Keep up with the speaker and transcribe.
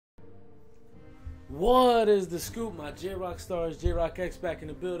What is the scoop? My J-Rock stars, JayrockX back in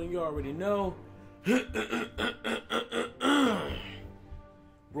the building. You already know.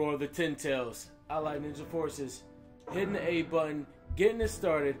 Roar of the Ten Tails. Allied Ninja Forces. Hitting the A button. Getting it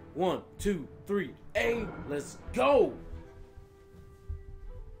started. 1, 2, 3. A. Let's go.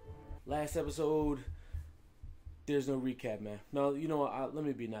 Last episode. There's no recap, man. No, you know what? Let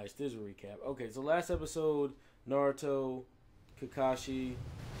me be nice. There's a recap. Okay, so last episode, Naruto, Kakashi,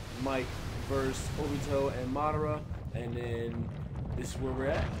 Mike versus Obito and Madara, and then this is where we're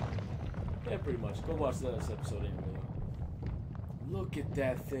at. Yeah, pretty much. Go watch the last episode anyway. Look at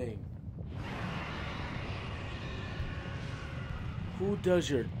that thing. Who does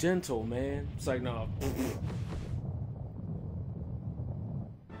your dental, man? It's like, no.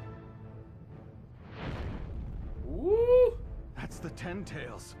 Woo! That's the Ten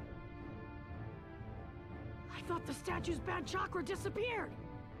Tails. I thought the statue's bad chakra disappeared.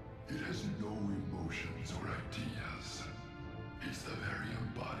 It has no emotions or ideas. It's the very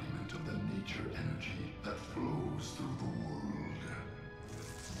embodiment of the nature energy that flows through the world.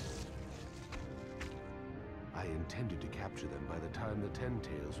 I intended to capture them by the time the Ten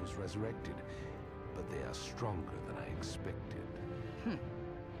Tails was resurrected, but they are stronger than I expected.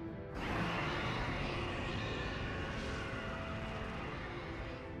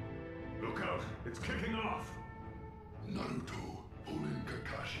 Look out! It's kicking off! Naruto, pulling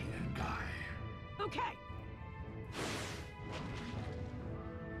Kakashi and Guy. Okay.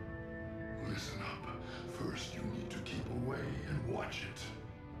 Listen up. First, you need to keep away and watch it.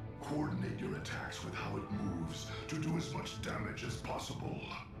 Coordinate your attacks with how it moves to do as much damage as possible.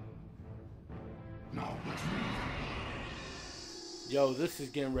 Now, let's move. Yo, this is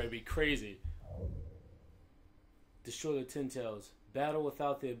getting ready to be crazy. Destroy the Ten Tails. Battle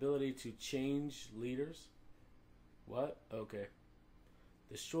without the ability to change leaders. What? Okay.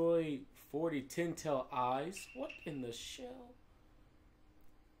 Destroy 40 Ten Tail eyes. What in the shell?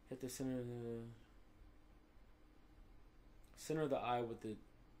 Hit the center of the eye with the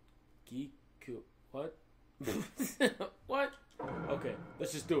Giku. What? What? Okay,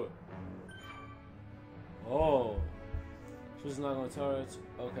 let's just do it. Oh. So it's not gonna target.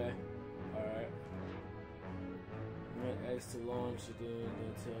 Okay. Alright. X to launch the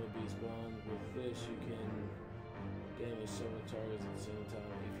tail be spawned. With this you can damage several targets at the same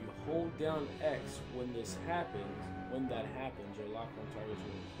time. If you hold down X when that happens, your lockdown targets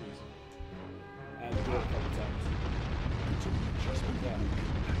will increase. I've do it a couple times. It's an adjustment and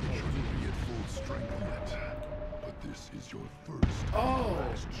it shouldn't be at full strength yet. But this is your first and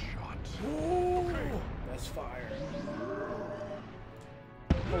last shot. Ooh, okay. That's fire.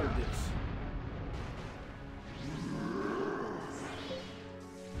 Hold this.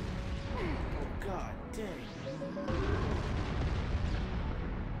 Oh, god dang.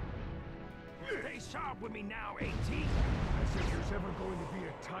 Stay sharp with me now, 18! As if there's ever going to be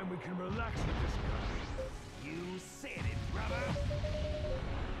a time we can relax with this guy. You said it, brother!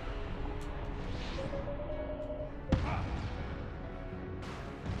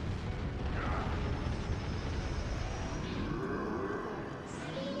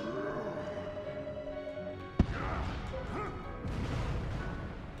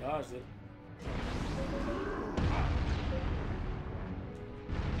 Dodged it.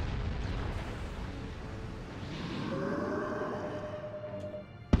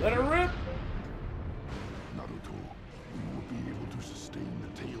 Let her rip! Naruto, we will be able to sustain the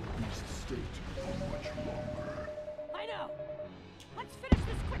tail beast state for much longer. I know. Let's finish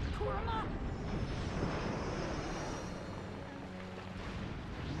this quick, Kurama.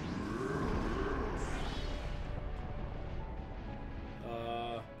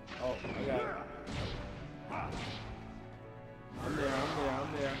 Oh, I got it. I'm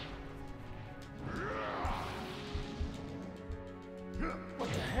there. What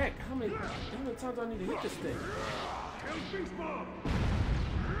the heck? How many times do I need to hit this thing?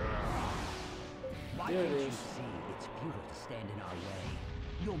 Why There it can't you is. see it's futile to stand in our way?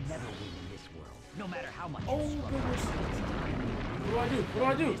 You'll never win in this world, no matter how much Oh, you struggle. goodness. What do I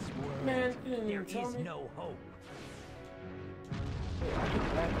do? Man, you didn't even There tell is me. no hope.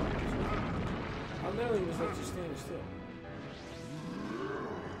 I literally was like just standing still.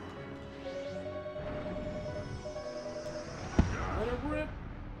 Let it rip.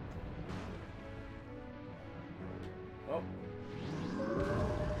 Oh.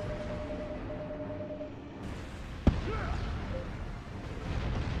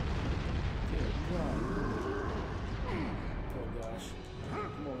 Dear God. Oh gosh.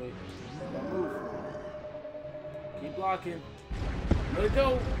 Come on, wait. Don't move. Keep blocking. Let it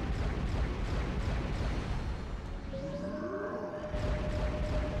go.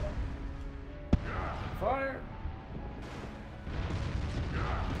 fire.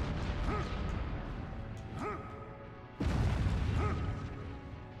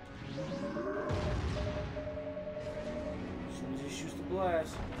 As soon as he shoots the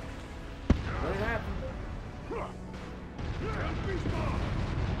blast, let it happen.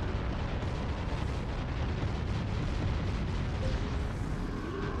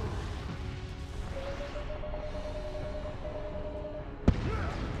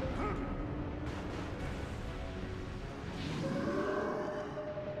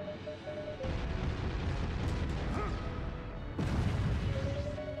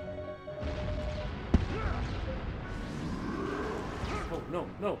 No,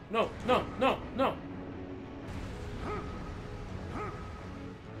 no, no, no, no, no.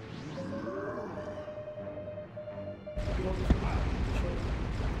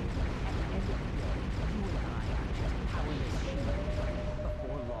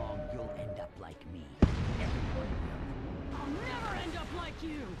 Before long, you'll end up like me. Everyone will. I'll never end up like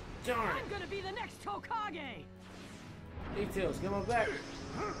you. Darn. I'm gonna be the next Hokage. Details, get my back.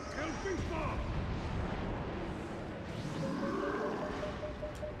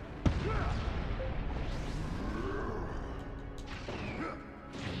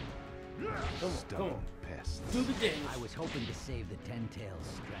 Come on, come on. Pests. Do the damage. I was hoping to save the Ten Tails'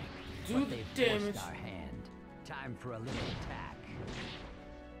 strength, Do but the they've damage. forced our hand. Time for a little attack.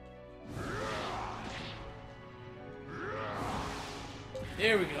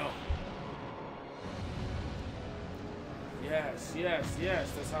 There we go. Yes, yes,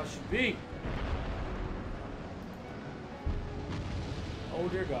 yes. That's how it should be. Oh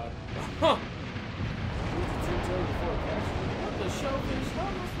dear God. Huh. What the show is? How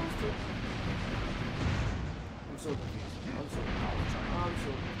am I supposed to? I'm so confused. I'm so confused.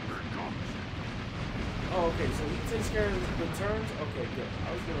 Oh, okay. So he takes care of the turns. Okay, good.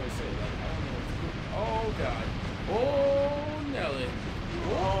 I was gonna say like I don't know what to do. Oh God. Oh Nelly.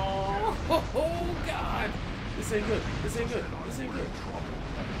 Oh God. This ain't good. This ain't good. This ain't good. Go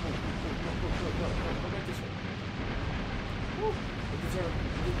back this way. Woo.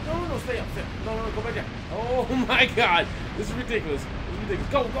 No, stay up. No, go back down. Oh my God. This is ridiculous. This is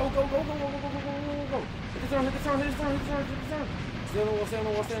ridiculous. Go. Hit the turn. Stay on the wall.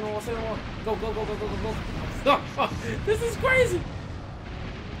 Go. This is crazy.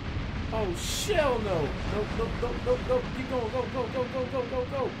 Oh, shell no. Nope. Keep going.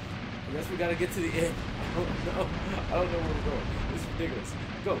 Go. I guess we gotta get to the end. I don't know where we're going. This is ridiculous.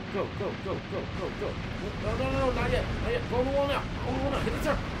 Go. No, not yet. Go on the wall now. Hit the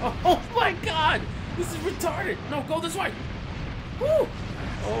turn. Oh my God. This is retarded. No, go this way. Woo.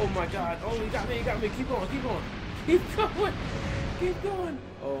 Oh my God. Oh, you got me. Keep going.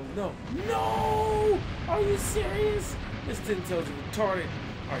 Oh no. No. Are you serious? This Ten Tails is retarded.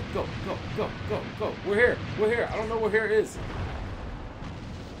 All right, go. We're here. I don't know where here is.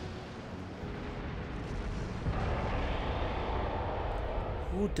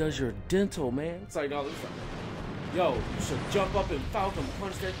 Who does your dental, man? It's like, no, this is like, yo, you should jump up and Falcon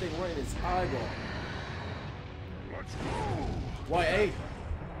punch that thing right in his eyeball. Let's go. Why, A?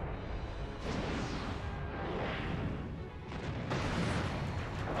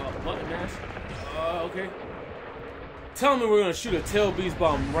 Button mash? Okay. Tell me we're gonna shoot a tail beast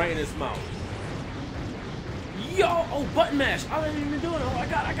bomb right in his mouth. Yo! Oh, button mash! I didn't even do it. Oh, I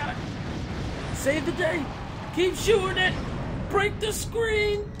got it. Save the day. Keep shooting it. Break the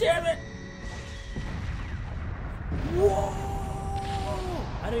screen. Damn it. Whoa!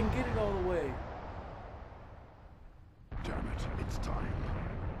 I didn't get it all the way. Damn it, it's time.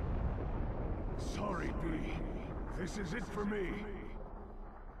 Sorry, B. This is it for me.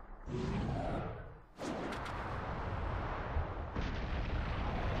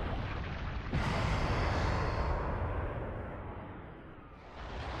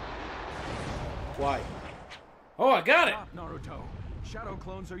 Why? Oh, I got it! Stop, Naruto. Shadow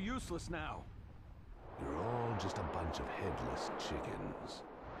clones are useless now. You're all just a bunch of headless chickens.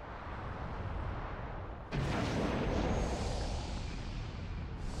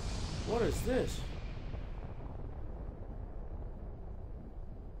 What is this?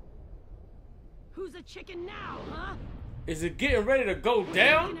 Who's a chicken now, huh? Is it getting ready to go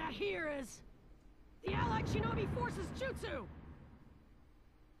down? Looking at here is the Allied Shinobi Forces Jutsu.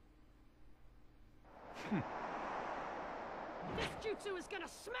 This jutsu is gonna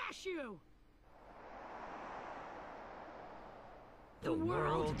smash you. The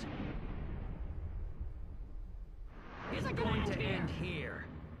world Is it going to here? end here.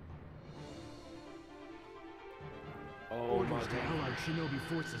 Oh my Orders to God. Allied Shinobi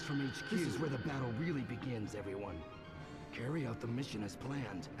forces from HQ. This is where the battle really begins, everyone. Carry out the mission as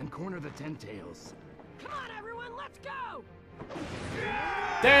planned and corner the Ten Tails. Come on, everyone, let's go!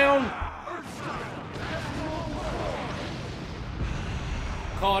 Down!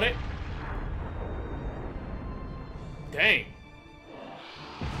 Caught it. Dang.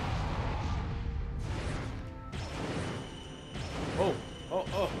 Oh, oh,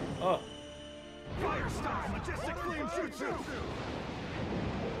 oh, oh. Fire style, majestic flame jutsu!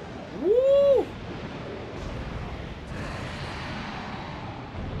 Woo!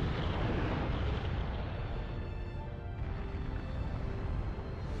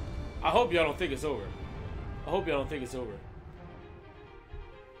 I hope y'all don't think it's over. I hope y'all don't think it's over.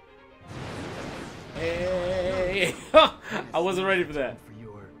 Hey! I wasn't ready for that. For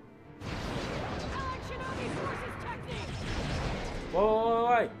your... Allied Shinobi Forces technique! Whoa,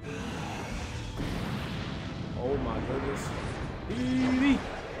 wait. Oh my goodness. Eee.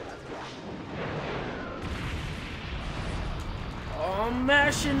 Oh, I'm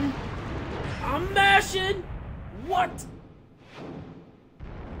mashing. I'm mashing. What?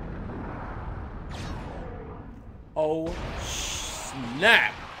 Oh,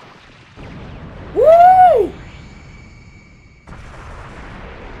 snap. Woo!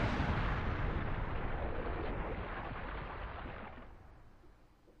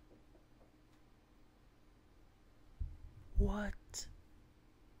 What?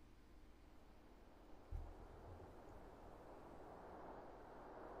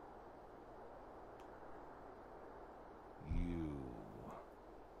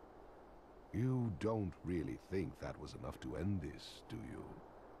 You don't really think that was enough to end this, do you?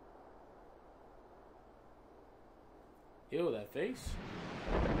 Ew, that face.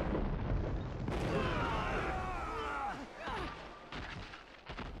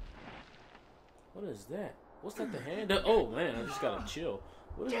 What is that? What's that the hand of? Oh man, I just got a chill.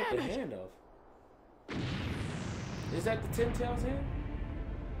 What is that the hand of? Is that the Ten Tails hand?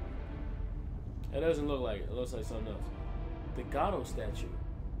 It doesn't look like it. It looks like something else. The Gato statue.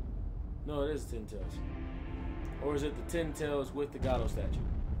 No, it is Ten Tails. Or is it the Ten Tails with the Gato statue?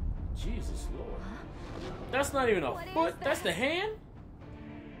 Jesus Lord. That's not even a foot. That's the hand?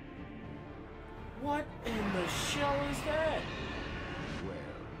 What in the shell is that?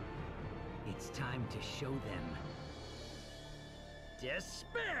 Well, It's time to show them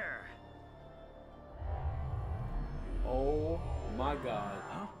despair. Oh my God.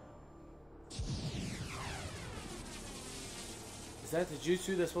 Huh? Is that the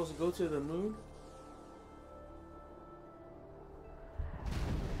jutsu that's supposed to go to the moon?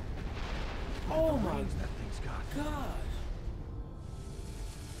 Oh my That thing's got. gosh.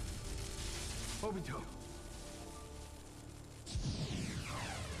 Obito.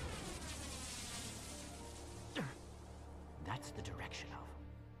 That's the direction of.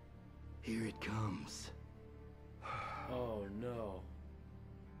 Here it comes. Oh no.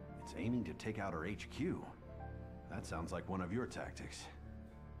 It's aiming to take out our HQ. That sounds like one of your tactics.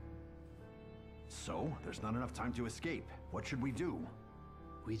 So, there's not enough time to escape. What should we do?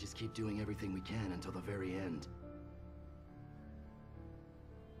 We just keep doing everything we can until the very end.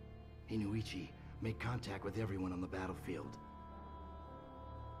 Inuichi, make contact with everyone on the battlefield.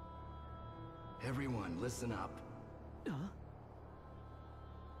 Everyone, listen up.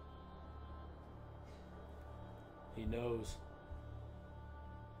 He knows.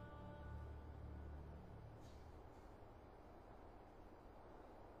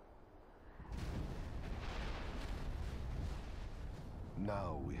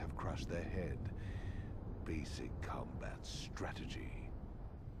 now we have crushed their head. Basic combat strategy.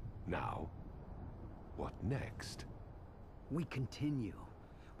 Now, what next? We continue.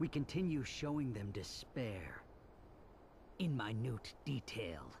 We continue showing them despair. In minute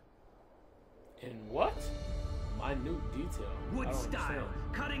detail. In what? Minute detail. I Wood don't style,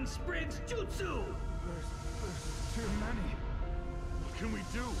 understand. cutting sprigs jutsu! There's too many. What can we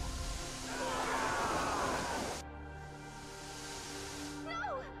do?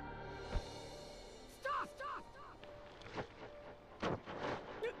 No! Stop! Stop!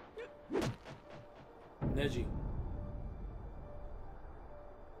 Neji.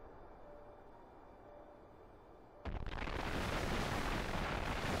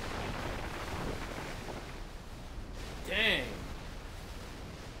 Dang.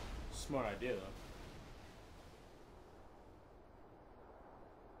 Smart idea, though.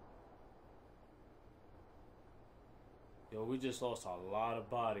 Yo, we just lost a lot of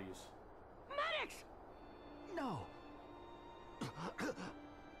bodies. Medics! No.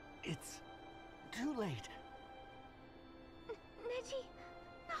 It's too late. Neji,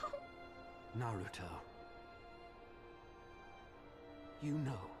 no. Naruto. You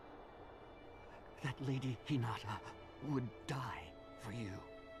know that Lady Hinata would die for you.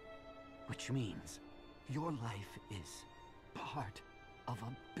 Which means Your life is part of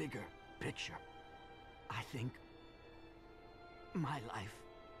a bigger picture. I think my life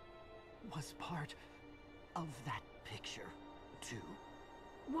was part of that picture, too.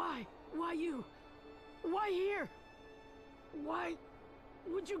 Why? Why you? Why here? Why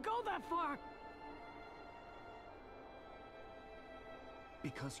would you go that far?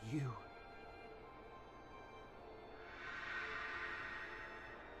 Because you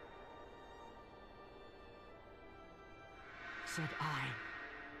said I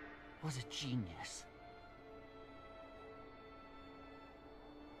was a genius.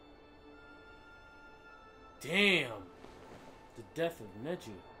 Damn. The death of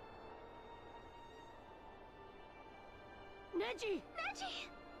Neji. Neji! Neji!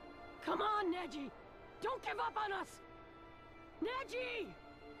 Come on, Neji! Don't give up on us! Neji!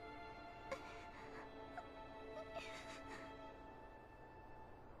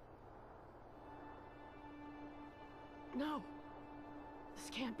 No. This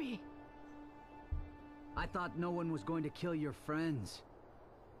can't be. I thought no one was going to kill your friends.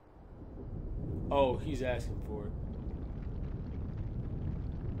 Oh, he's asking for it.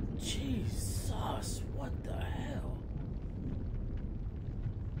 Jesus, what the hell?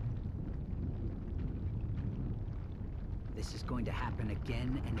 This is going to happen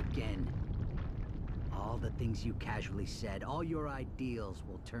again and again. All the things you casually said, all your ideals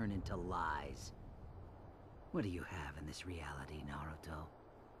will turn into lies. What do you have in this reality, Naruto?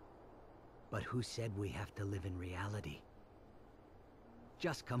 But who said we have to live in reality?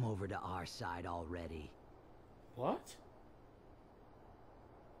 Just come over to our side already. What?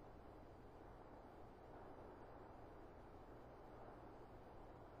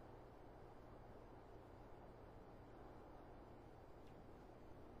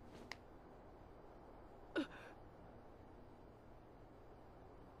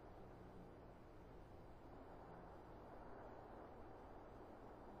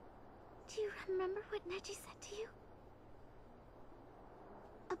 Do you remember what Neji said to you?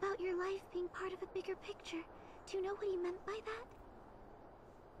 About your life being part of a bigger picture. Do you know what he meant by that?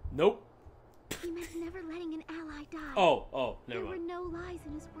 Nope. He meant never letting an ally die. Oh, never mind. There were no lies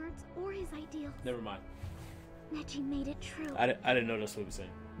in his words or his ideals. Never mind. Neji made it true. I didn't know that's what he was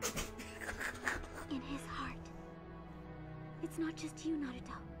saying. In his heart. It's not just you,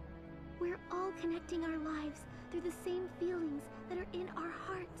 Naruto. We're all connecting our lives through the same feelings that are in our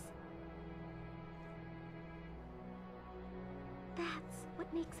hearts. That's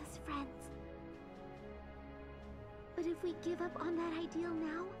what makes us friends. But if we give up on that ideal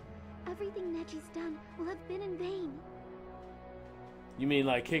now, everything Neji's done will have been in vain. You mean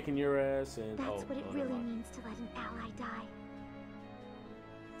like kicking your ass and... That's what it really means to let an ally die.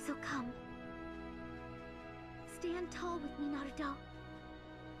 So come. Stand tall with me, Naruto.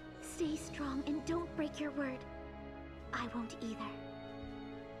 Stay strong and don't break your word. I won't either.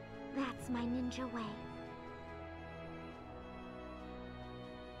 That's my ninja way.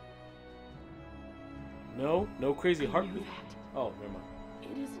 No crazy I knew heartbeat. that. Oh, never mind.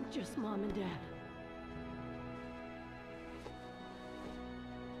 It isn't just Mom and Dad.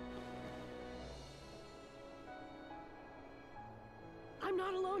 I'm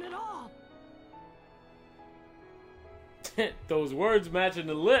not alone at all. Those words matching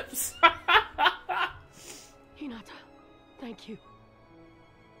the lips. Hinata, thank you.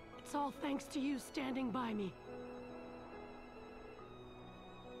 It's all thanks to you standing by me.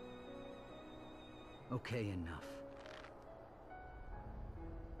 Okay, enough.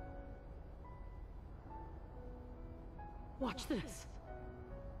 Watch this.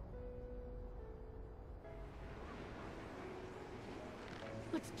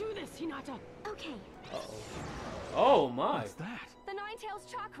 Let's do this, Hinata. Okay. Uh-oh. Oh, my. What's that? The Nine-Tails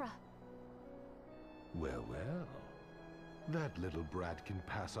chakra. Well, well. That little brat can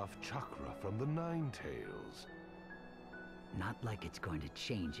pass off chakra from the Nine-Tails. Not like it's going to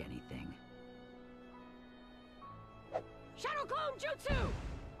change anything. Shadow Clone Jutsu!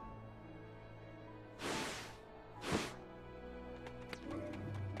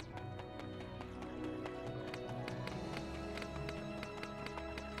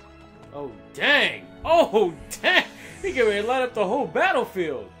 Oh, dang. Oh, dang. He can ready to light up the whole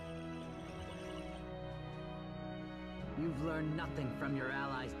battlefield. You've learned nothing from your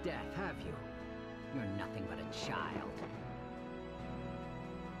ally's death, have you? You're nothing but a child.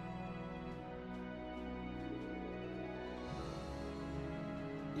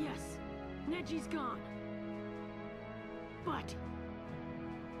 Yes, Neji's gone. But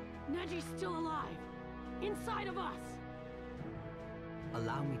Neji's still alive, inside of us.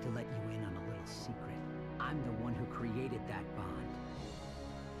 Allow me to let you in on a little secret. I'm the one who created that bond.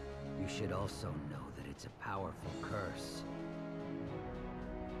 You should also know that it's a powerful curse.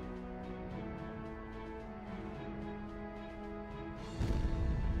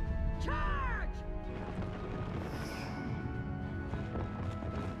 Charge!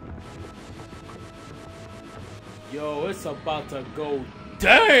 Yo, it's about to go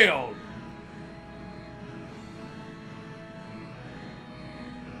down!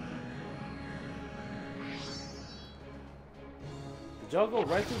 Did y'all go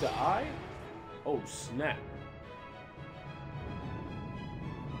right through the eye? Oh, snap.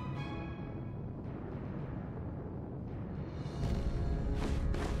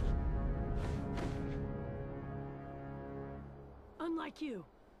 Unlike you,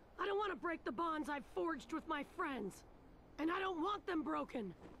 I don't want to break the bonds I've forged with my friends. And I don't want them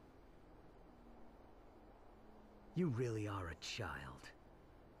broken. You really are a child.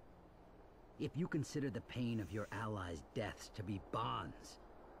 If you consider the pain of your allies' deaths to be bonds,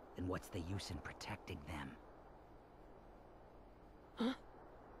 then what's the use in protecting them? Huh?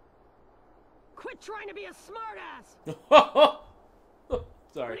 Quit trying to be a smartass!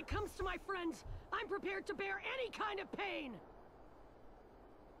 Sorry. When it comes to my friends, I'm prepared to bear any kind of pain!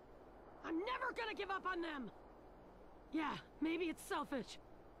 I'm never gonna give up on them! Yeah, maybe it's selfish,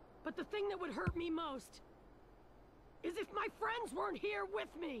 but the thing that would hurt me most is if my friends weren't here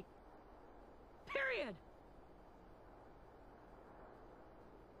with me! Period!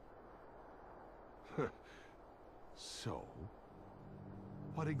 So,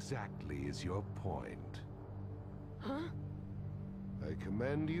 what exactly is your point? Huh? I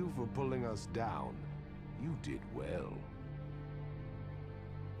commend you for pulling us down. You did well.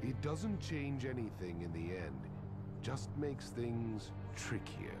 It doesn't change anything in the end, just makes things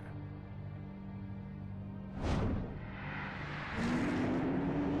trickier.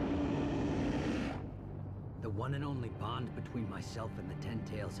 The one and only bond between myself and the Ten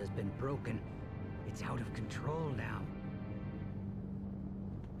Tails has been broken. It's out of control now.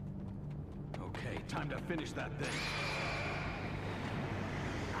 Okay, time to finish that thing.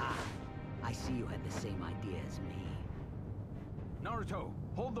 Ah, I see you had the same idea as me. Naruto,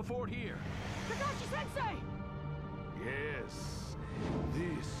 hold the fort here. Kakashi-sensei! Yes,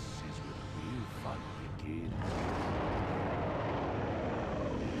 this is where the real fun begins.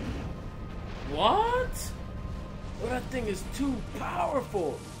 What? Well, that thing is too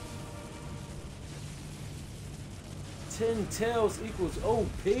powerful. 10 tails equals OP.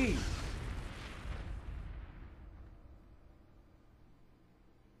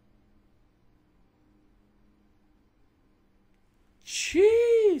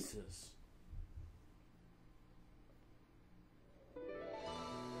 Jesus.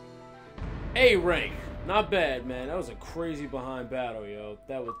 A rank. Not bad, man. That was a crazy behind battle, yo.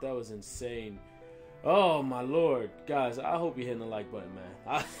 That was insane. Oh my lord. Guys, I hope you're hitting the like button,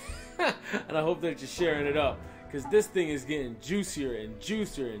 man. And I hope that you're sharing it up, because this thing is getting juicier and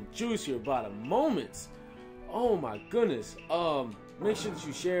juicier and juicier by the moments. Oh my goodness. Make sure that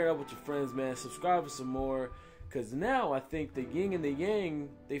you share it up with your friends, man. Subscribe for some more, because now I think the yin and the yang,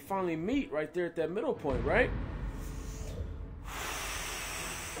 they finally meet right there at that middle point, right?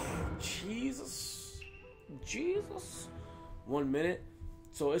 Jesus. 1 minute.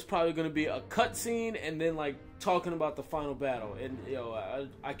 So it's probably going to be a cutscene and then like talking about the final battle. And yo,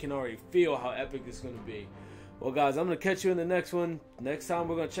 I can already feel how epic it's going to be. Well, guys, I'm going to catch you in the next one. Next time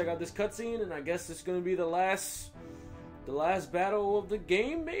we're going to check out this cutscene, and I guess it's going to be the last battle of the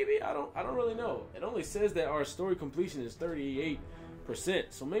game, maybe? I don't really know. It only says that our story completion is 38%.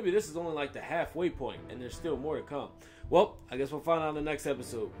 So maybe this is only like the halfway point and there's still more to come. Well, I guess we'll find out in the next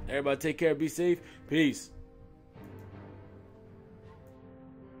episode. Everybody take care, be safe. Peace.